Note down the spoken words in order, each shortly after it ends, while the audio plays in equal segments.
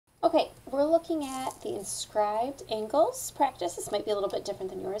Okay, we're looking at the inscribed angles practice. This might be a little bit different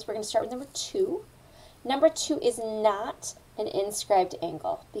than yours. We're going to start with number 2. Number 2 is not an inscribed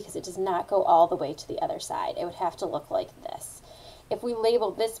angle because it does not go all the way to the other side. It would have to look like this. If we label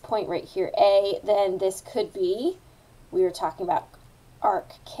this point right here A, then this could be, we were talking about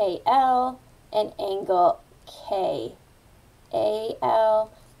arc KL and angle KAL,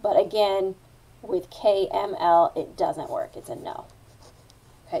 but again, with KML, it doesn't work. It's a no.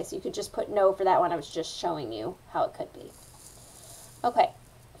 Okay, so you could just put no for that one. I was just showing you how it could be. Okay,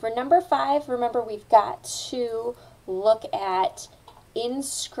 for number 5, remember we've got to look at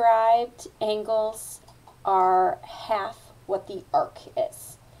inscribed angles are half what the arc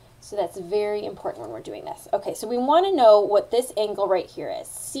is. So that's very important when we're doing this. Okay, so we want to know what this angle right here is,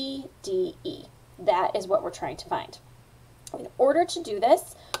 CDE. That is what we're trying to find. In order to do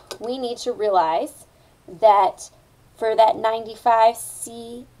this, we need to realize that for that 95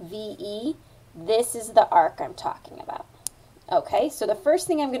 CVE, this is the arc I'm talking about. Okay, so the first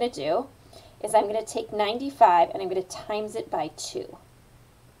thing I'm going to do is I'm going to take 95 and I'm going to times it by 2.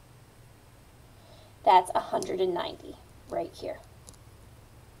 That's 190 right here.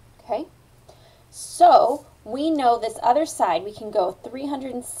 Okay, so we know this other side, we can go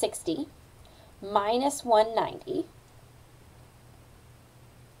 360 minus 190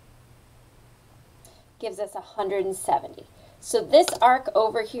 gives us 170. So this arc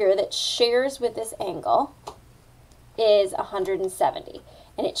over here that shares with this angle is 170,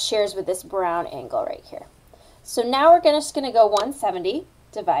 and it shares with this brown angle right here. So now we're just going to go 170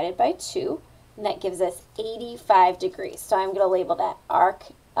 divided by 2, and that gives us 85 degrees. So I'm going to label that arc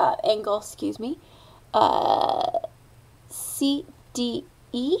angle, CDE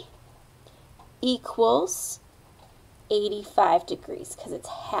equals 85 degrees because it's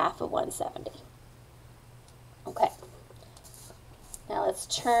half of 170. Okay, now let's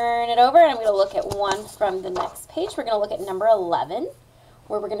turn it over, and I'm going to look at one from the next page. We're going to look at number 11,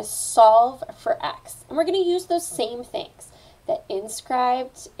 where we're going to solve for x. And we're going to use those same things, that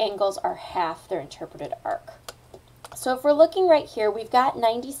inscribed angles are half their interpreted arc. So if we're looking right here, we've got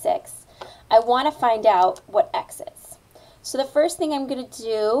 96. I want to find out what x is. So the first thing I'm going to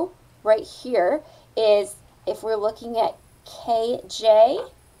do right here is, if we're looking at KJ,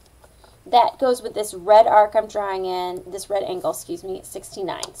 that goes with this red arc I'm drawing in, this red angle, excuse me,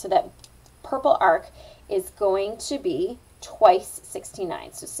 69. So that purple arc is going to be twice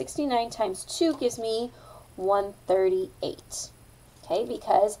 69. So 69 times 2 gives me 138, okay,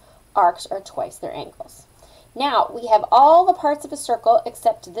 because arcs are twice their angles. Now, we have all the parts of a circle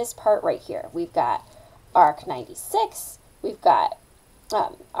except this part right here. We've got arc 96, we've got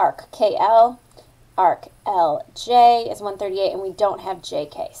arc KL, arc LJ is 138, and we don't have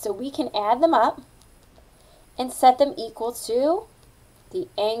JK. So we can add them up and set them equal to the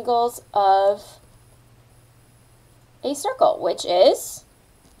angles of a circle, which is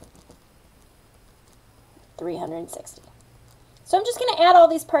 360. So I'm just going to add all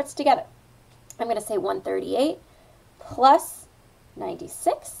these parts together. I'm going to say 138 plus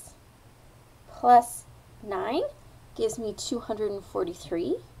 96 plus 9 gives me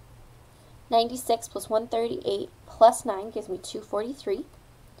 243. 96 plus 138 plus 9 gives me 243,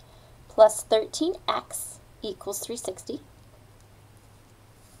 plus 13x equals 360.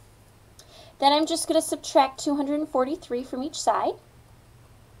 Then I'm just going to subtract 243 from each side.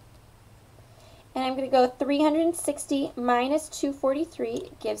 And I'm going to go 360 minus 243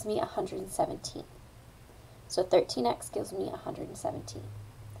 gives me 117. So 13x gives me 117.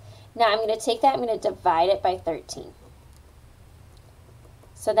 Now I'm going to take that, I'm going to divide it by 13.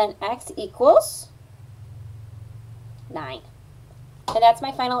 So then x equals 9. And that's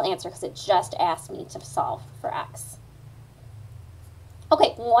my final answer because it just asked me to solve for x.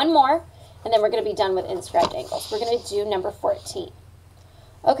 Okay, one more, and then we're going to be done with inscribed angles. We're going to do number 14.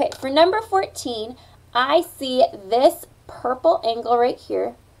 Okay, for number 14, I see this purple angle right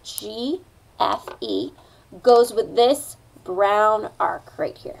here, GFE, goes with this brown arc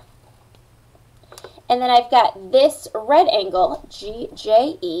right here. And then I've got this red angle,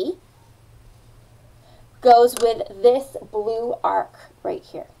 GJE, goes with this blue arc right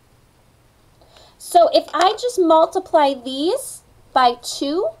here. So if I just multiply these by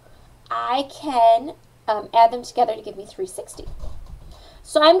 2, I can add them together to give me 360.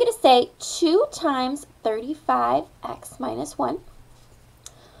 So I'm going to say 2 times 35x minus 1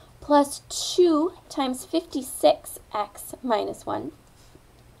 plus 2 times 56x minus 1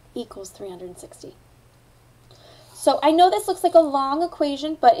 equals 360. So I know this looks like a long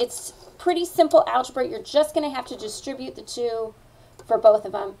equation, but it's pretty simple algebra. You're just going to have to distribute the 2 for both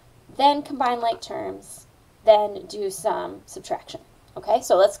of them, then combine like terms, then do some subtraction. Okay,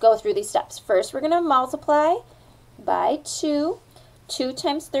 so let's go through these steps. First, we're going to multiply by 2. 2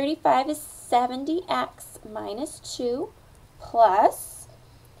 times 35 is 70x minus 2 plus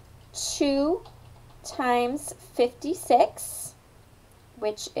 2 times 56,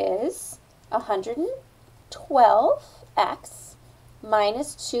 which is 112x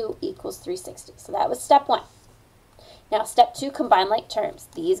minus 2 equals 360. So that was step 1. Now step 2, combine like terms.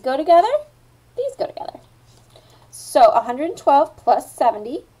 These go together, these go together. So 112 plus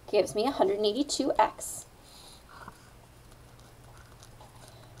 70 gives me 182x.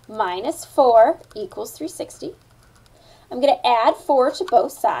 Minus 4 equals 360. I'm going to add 4 to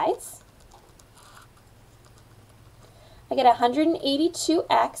both sides. I get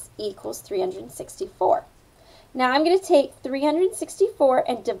 182x equals 364. Now I'm going to take 364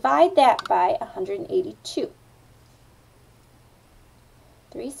 and divide that by 182.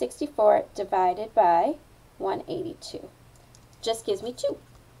 364 divided by 182 just gives me 2.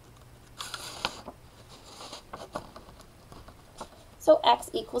 So x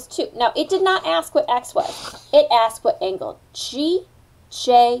equals 2. Now, it did not ask what x was. It asked what angle GJE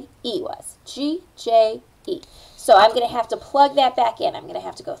was. GJE. So I'm going to have to plug that back in. I'm going to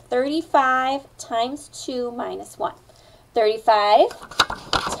have to go 35 times 2 minus 1. 35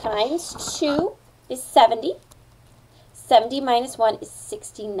 times 2 is 70. 70 minus 1 is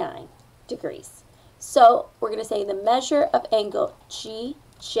 69 degrees. So we're going to say the measure of angle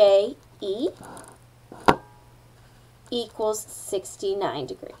GJE equals 69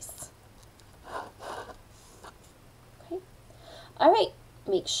 degrees. Okay. All right.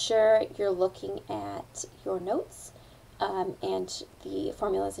 Make sure you're looking at your notes and the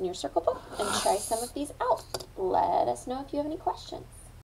formulas in your circle book and try some of these out. Let us know if you have any questions.